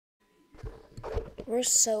We're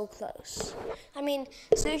so close. I mean,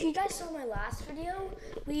 so if you guys saw my last video,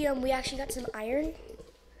 we actually got some iron.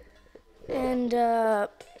 And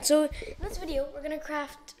so in this video, we're gonna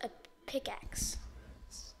craft a pickaxe.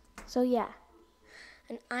 So yeah,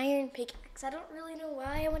 an iron pickaxe. I don't really know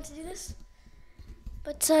why I want to do this,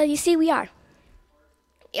 but you see, we are.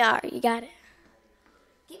 Yeah, you got it.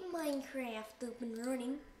 Get Minecraft up and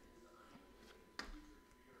running.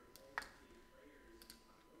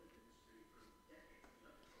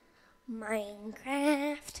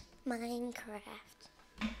 Minecraft. La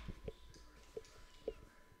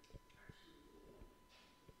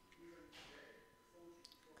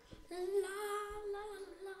la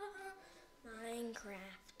la.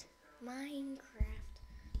 Minecraft. My mic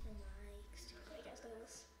stand. You guys know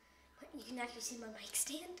this? But you can actually see my mic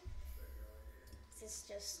stand. This is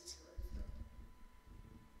just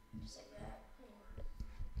like that.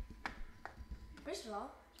 First of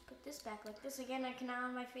all, put this back like this again. I can now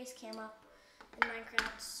have my face cam up in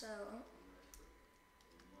Minecraft. So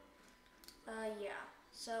yeah.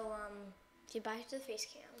 So get back to the face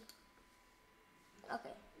cam.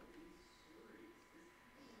 Okay.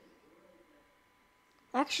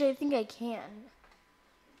 Actually, I think I can.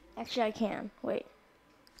 Actually, I can. Wait.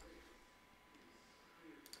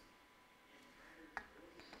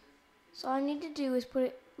 So all I need to do is put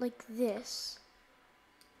it like this.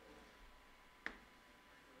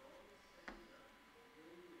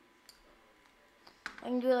 I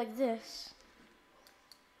can do it like this.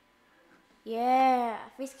 Yeah,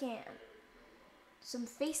 face cam. Some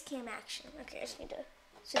face cam action. Okay, I just need to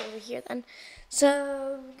sit over here then.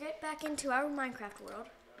 So, get back into our Minecraft world.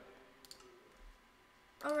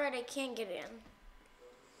 Alright, I can't get in.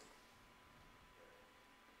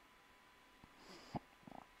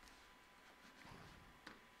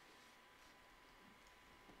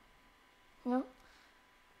 No?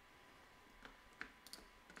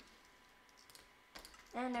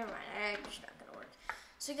 And never mind, it's just not gonna work.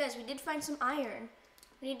 So guys, we did find some iron.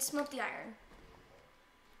 We need to smelt the iron.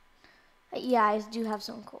 Yeah, I do have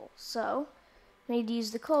some coal. So, we need to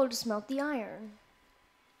use the coal to smelt the iron.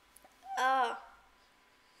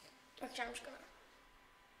 Okay, I'm just gonna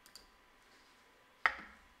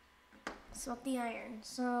smelt the iron.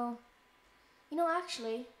 So, you know,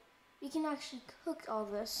 actually, we can actually cook all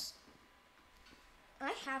this.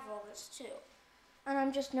 I have all this too. And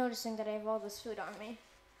I'm just noticing that I have all this food on me.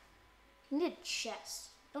 I need a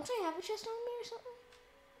chest. Don't I have a chest on me or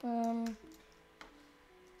something?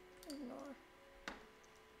 Ignore.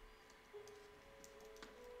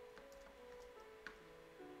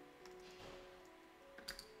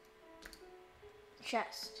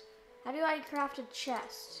 Chest. How do I craft a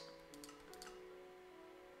chest?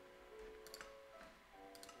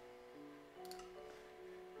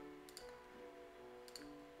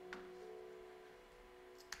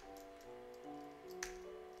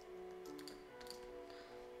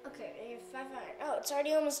 Okay, I have 5 iron. Oh, it's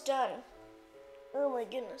already almost done. Oh my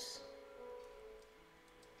goodness.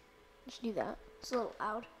 Let's do that. It's a little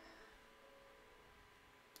loud.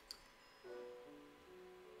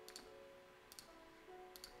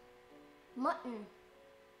 Mutton.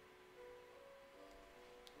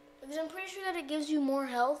 Because I'm pretty sure that it gives you more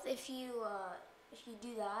health if you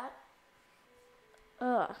do that.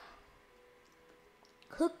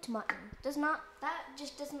 Cooked mutton. That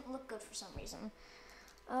just doesn't look good for some reason.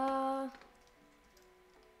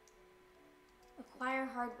 Acquire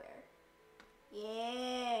hardware.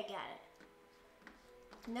 Yeah, got it.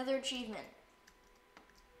 Another achievement.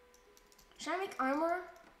 Should I make armor?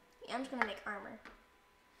 Yeah, I'm just gonna make armor.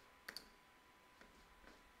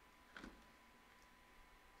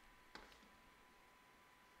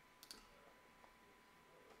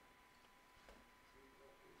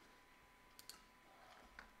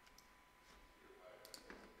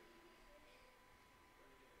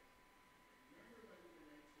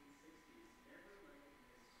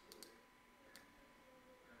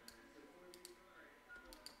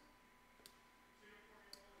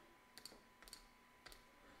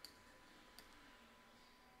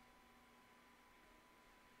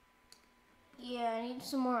 Yeah, I need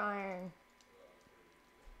some more iron.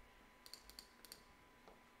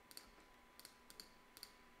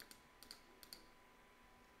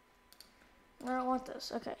 I don't want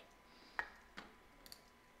this. Okay.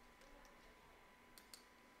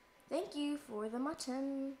 Thank you for the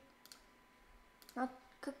mutton. Now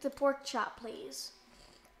cook the pork chop, please.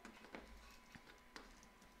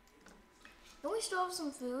 Don't we still have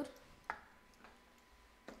some food?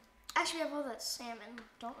 Actually, we have all that salmon,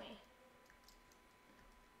 don't we?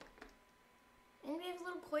 And we have a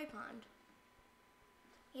little koi pond.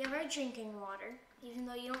 We have our drinking water. even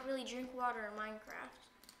though you don't really drink water in Minecraft.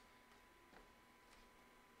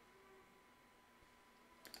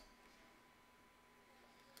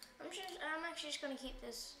 I'm actually just gonna keep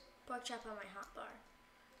this pork chop on my hotbar.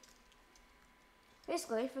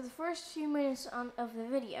 Basically, for the first few minutes of the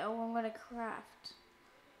video, I'm gonna craft.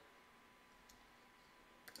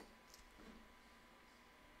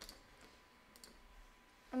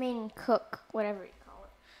 I mean, cook, whatever you call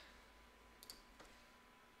it.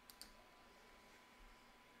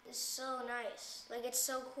 It's so nice. Like, it's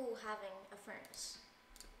so cool having a furnace.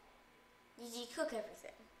 You cook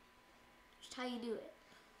everything. Just how you do it.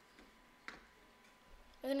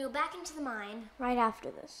 We're gonna go back into the mine right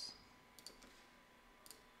after this.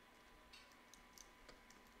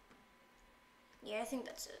 Yeah, I think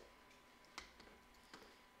that's it.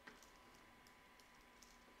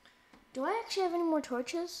 Do I actually have any more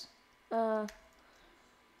torches? Yeah,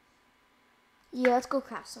 let's go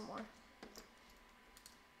craft some more.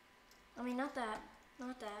 I mean, not that.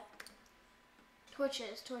 Not that.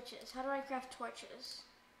 Torches, torches. How do I craft torches?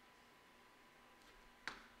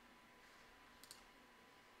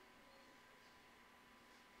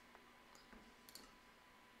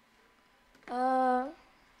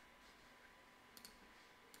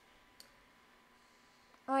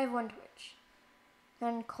 I have one torch.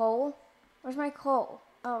 Then coal. Where's my coal?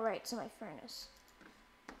 Oh, right, it's in my furnace.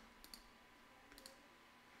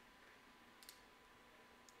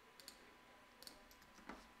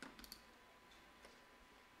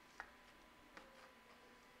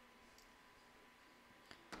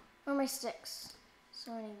 Where are my sticks?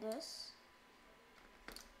 So I need this.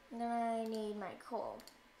 And then I need my coal.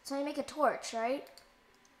 So I make a torch, right?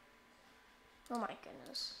 Oh my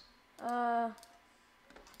goodness.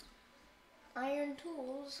 Iron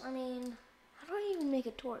tools. I mean, how do I even make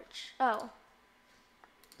a torch? Oh.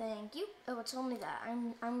 Thank you. Oh, it's only that.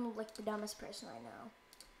 I'm like the dumbest person I know.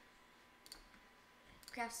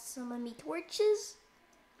 Craft some of me torches.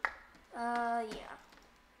 Yeah.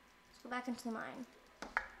 Let's go back into the mine.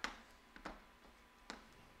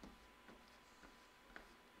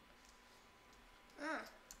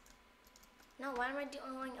 No, why am I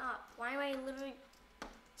going up? Why am I literally...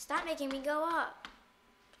 Stop making me go up.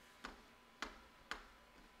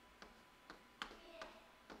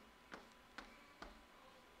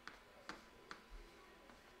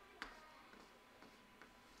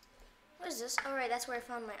 What is this? Oh, right, that's where I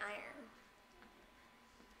found my iron.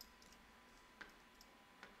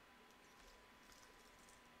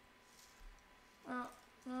 Oh,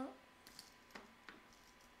 no.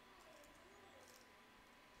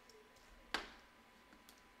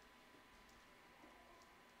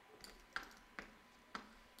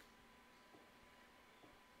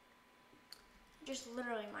 Just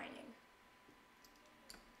literally mining.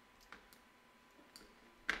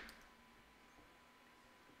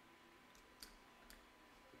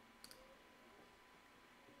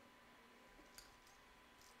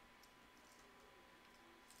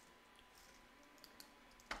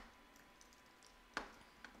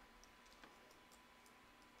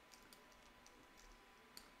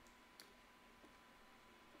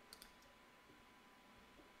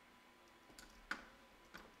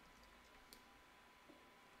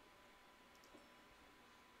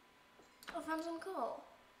 Oh, found some coal.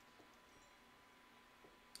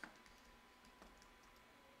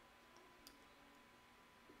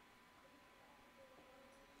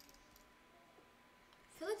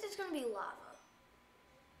 I feel like there's gonna be lava.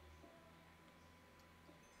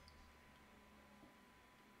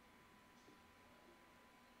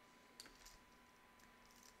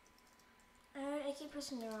 I keep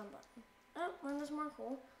pressing the wrong button. Oh, well, there's more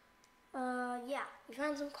coal. Yeah, we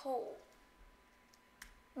found some coal.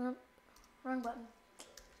 Wrong button.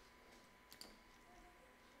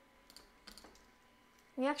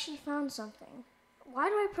 We actually found something. Why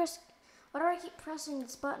do I keep pressing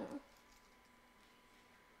this button?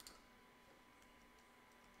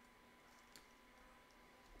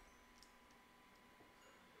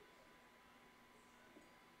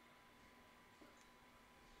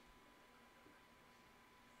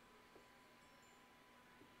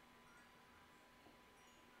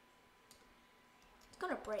 It's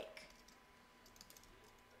gonna break.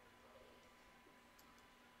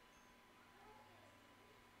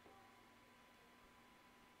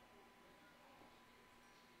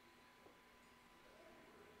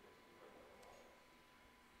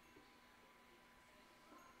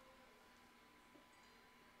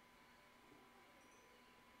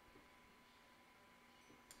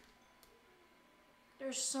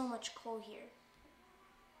 There's so much coal here.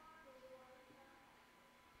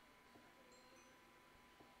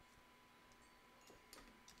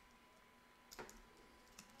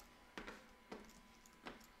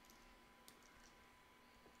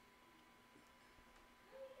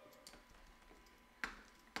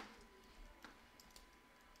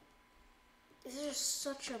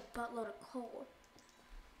 such a buttload of coal.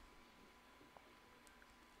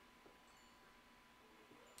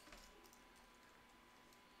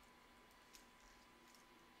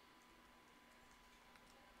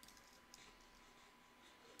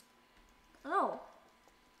 Oh.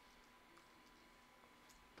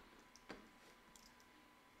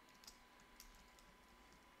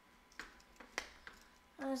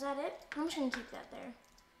 Is that it? I'm just gonna keep that there.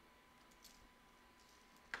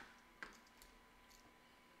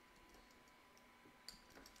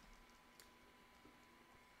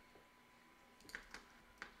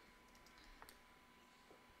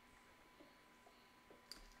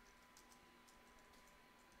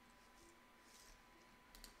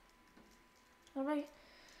 Alright,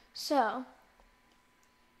 so,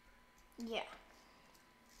 yeah.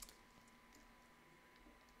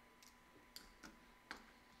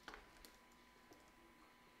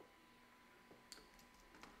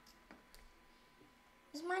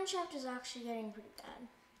 This mine shaft is actually getting pretty bad.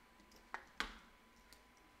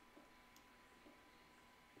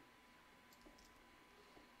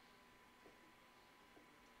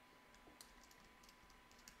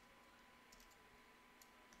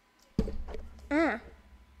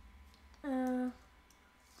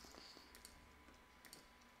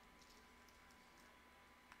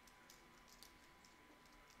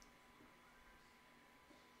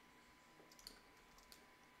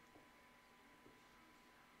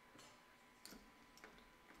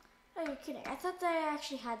 Oh, you're kidding. I thought that I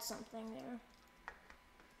actually had something there.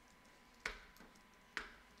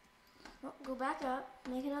 Well, go back up,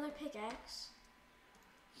 make another pickaxe.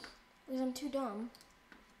 Because I'm too dumb.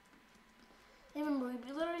 And remember,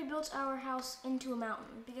 we literally built our house into a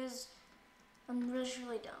mountain because I'm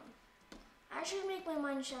really dumb. I should make my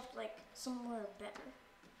mine shaft like somewhere better.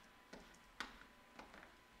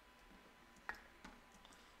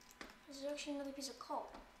 This is actually another piece of coal.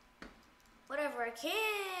 Whatever, I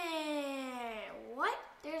can. What?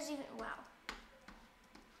 There's even, wow.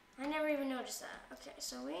 I never even noticed that. Okay,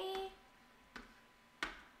 so we,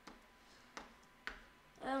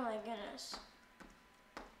 oh my goodness.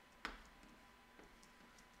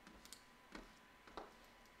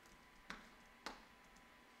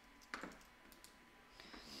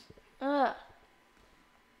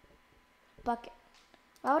 Bucket.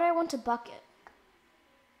 Why would I want a bucket?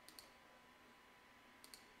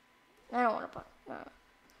 I don't want a bucket. No.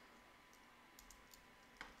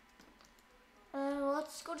 Well,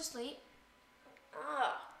 let's go to sleep.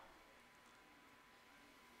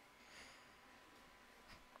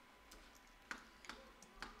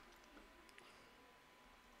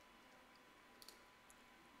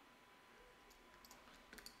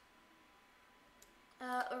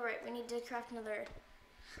 Alright, we need to craft another.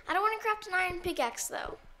 I don't want to craft an iron pickaxe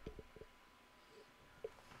though.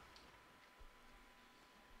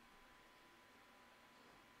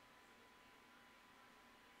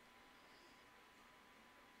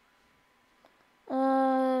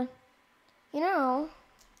 You know,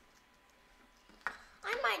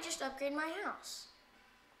 I might just upgrade my house.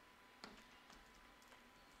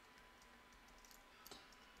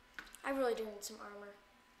 I really do need some armor.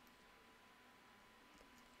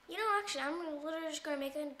 You know, actually, I'm literally just gonna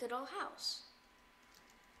make a good old house.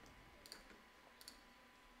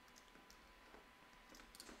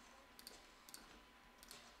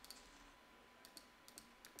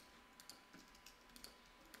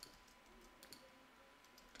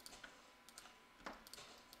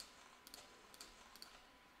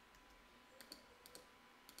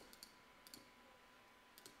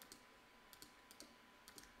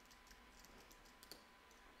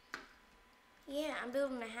 Yeah, I'm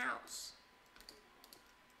building a house.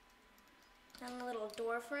 And a little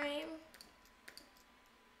door frame.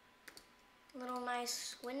 A little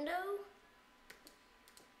nice window.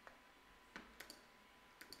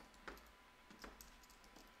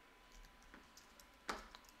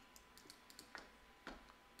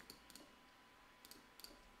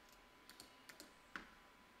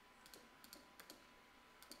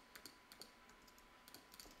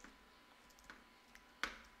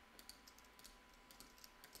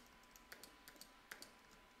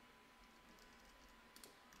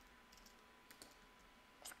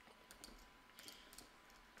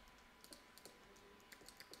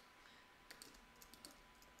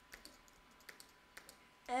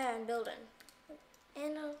 And building.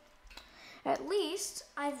 And at least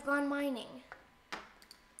I've gone mining.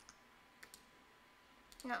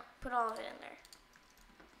 No, put all of it in there.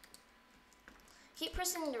 Keep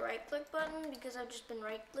pressing the right click button because I've just been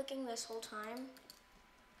right clicking this whole time.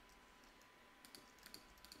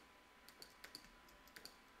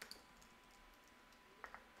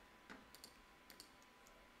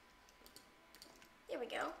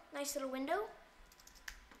 nice little window.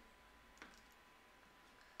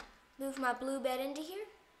 Move my blue bed into here.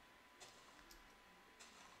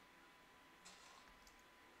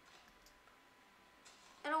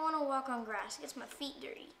 I don't want to walk on grass. It gets my feet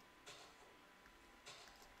dirty.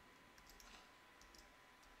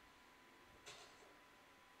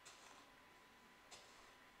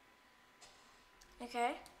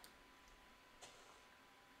 Okay.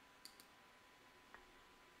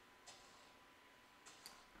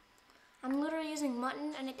 I'm literally using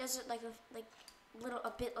mutton, and it does it like a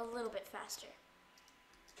little bit faster.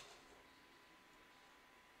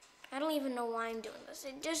 I don't even know why I'm doing this.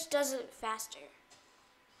 It just does it faster.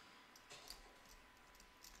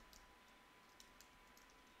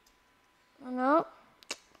 No.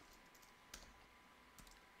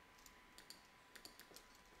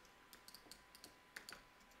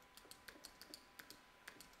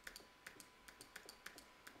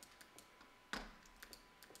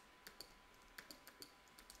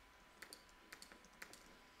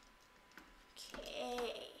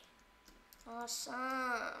 Okay. Awesome.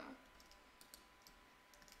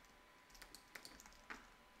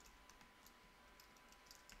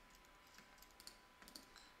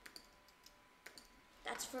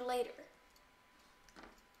 That's for later.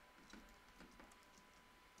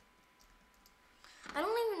 I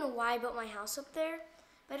don't even know why I built my house up there,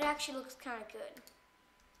 but it actually looks kind of good.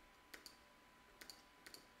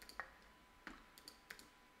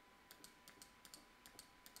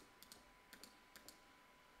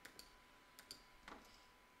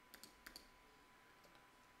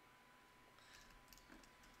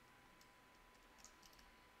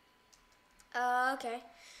 Okay.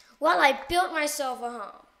 Well, I built myself a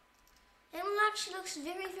home. And it actually looks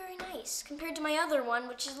very, very nice compared to my other one,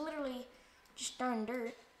 which is literally just darn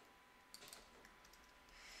dirt.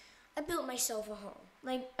 I built myself a home.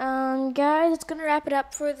 Like, guys, it's gonna wrap it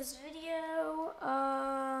up for this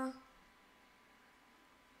video.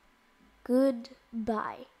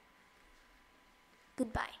 Goodbye.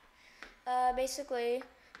 Goodbye. Basically,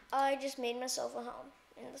 I just made myself a home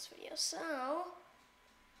in this video. So,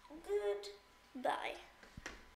 goodbye.